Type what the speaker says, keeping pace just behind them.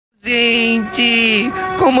Gente,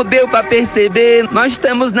 como deu pra perceber, nós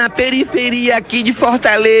estamos na periferia aqui de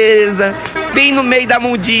Fortaleza, bem no meio da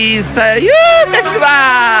mundiça.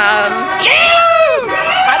 Pessoal!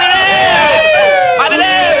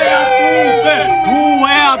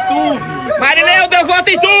 Marileu, deu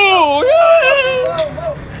voto em tu!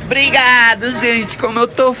 Obrigado, gente, como eu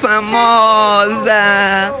tô famosa.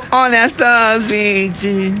 Olha só, gente.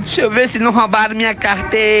 Deixa eu ver se não roubaram minha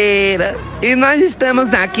carteira. E nós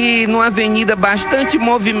estamos aqui numa avenida bastante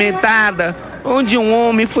movimentada, onde um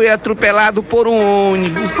homem foi atropelado por um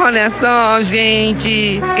ônibus. Olha só,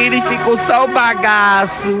 gente. Ele ficou só o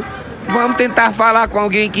bagaço. Vamos tentar falar com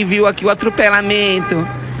alguém que viu aqui o atropelamento.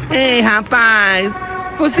 Ei, rapaz.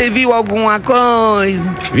 Você viu alguma coisa?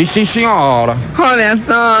 Vi sim, senhora. Olha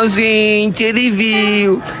só, gente, ele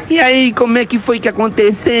viu. E aí, como é que foi que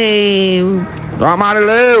aconteceu? Dona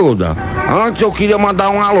Marileuda, antes eu queria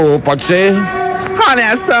mandar um alô, pode ser?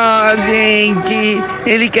 Olha só, gente,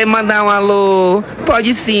 ele quer mandar um alô.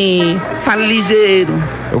 Pode sim, fala ligeiro.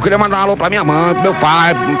 Eu queria mandar um alô pra minha mãe, pro meu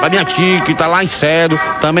pai, pra minha tia, que tá lá em Cedo,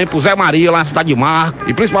 também pro Zé Maria, lá na cidade de Marco,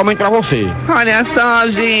 e principalmente pra você. Olha só,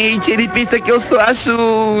 gente, ele pensa que eu sou a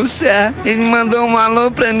Xuxa. Ele mandou um alô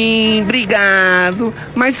pra mim, obrigado.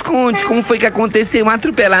 Mas conte, como foi que aconteceu um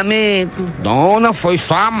atropelamento? Dona, foi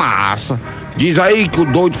só a massa. Diz aí que o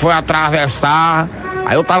doido foi atravessar,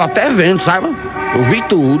 aí eu tava até vendo, sabe? Eu vi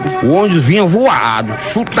tudo. O ônibus vinha voado,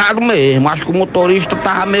 chutado mesmo. Acho que o motorista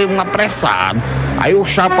tava meio apressado. Aí o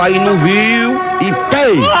chapa aí não viu e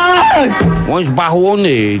pei! O ônibus barrou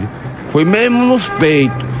nele. Foi mesmo nos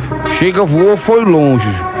peitos. Chega, voou, foi longe.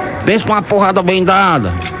 Pensa numa porrada bem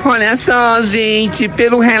dada. Olha só, gente,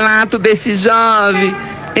 pelo relato desse jovem,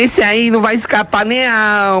 esse aí não vai escapar nem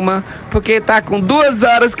a alma, porque tá com 2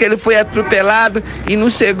 horas que ele foi atropelado e não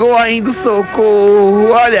chegou ainda o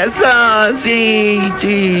socorro. Olha só,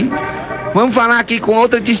 gente. Vamos falar aqui com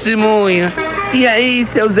outra testemunha. E aí,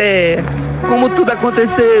 seu Zé, como tudo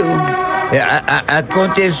aconteceu?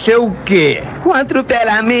 Aconteceu o quê? O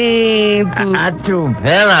atropelamento.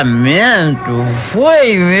 Atropelamento?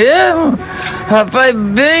 Foi mesmo? Rapaz,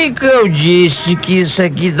 bem que eu disse que isso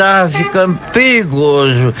aqui tava ficando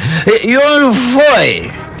perigoso. E onde foi?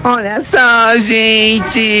 Olha só,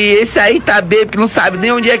 gente, esse aí tá bêbado, não sabe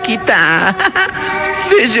nem onde é que tá.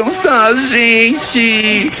 Vejam só,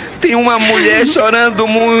 gente, tem uma mulher chorando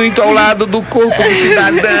muito ao lado do corpo do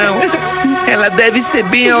cidadão. Ela deve ser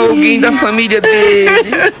bem alguém da família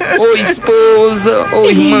dele, ou esposa, ou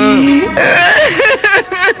irmã,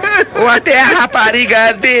 ou até a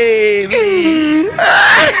rapariga dele.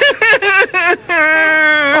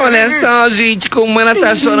 Olha só, gente, como ela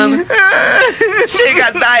tá chorando. Chega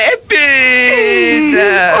a dar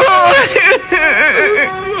pena.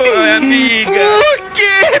 Oi, amiga. Por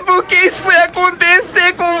quê? Por que isso foi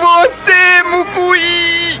acontecer com você,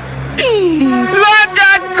 Mucuí? Logo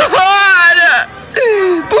agora!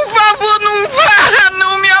 Por favor, não vá,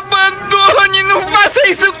 não me abandone, não faça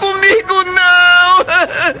isso comigo, não!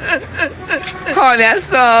 Olha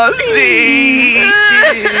só, gente.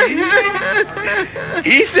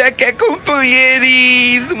 Isso é que é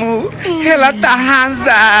companheirismo. Ela tá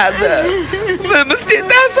arrasada. Vamos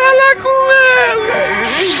tentar falar com ela.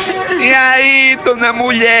 E aí, dona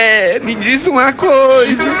mulher, me diz uma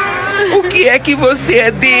coisa. O que é que você é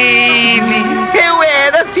dele? Eu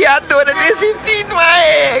era fiadora desse fino a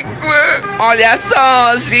égua. Olha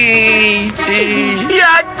só, gente. E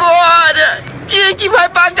agora? Quem é que vai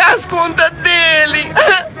pagar as contas dele?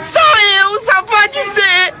 Só pode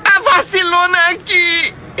ser a vacilona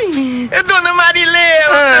aqui. Dona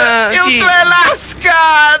Marileuda, eu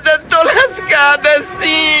tô lascada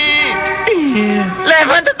sim.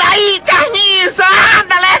 Levanta daí, carniça,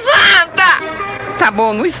 anda, levanta. Tá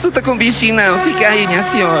bom, não insulta com o bichinho não, fica aí, minha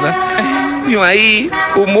senhora. Viu aí,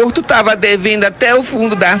 o morto tava devendo até o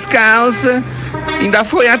fundo das calças. Ainda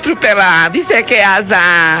foi atropelado, isso é que é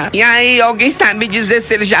azar. E aí, alguém sabe me dizer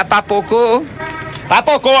se ele já papocou?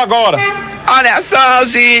 Papocou agora. Olha só,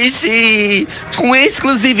 gente, com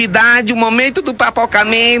exclusividade, o momento do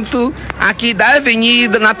papocamento aqui da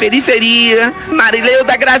avenida, na periferia, Marileu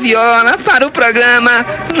da Graviola, para o programa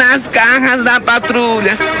Nas Garras da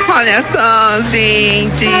Patrulha. Olha só,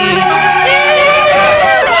 gente.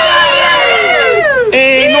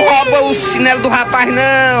 Ei, não rouba o chinelo do rapaz,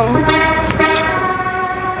 não.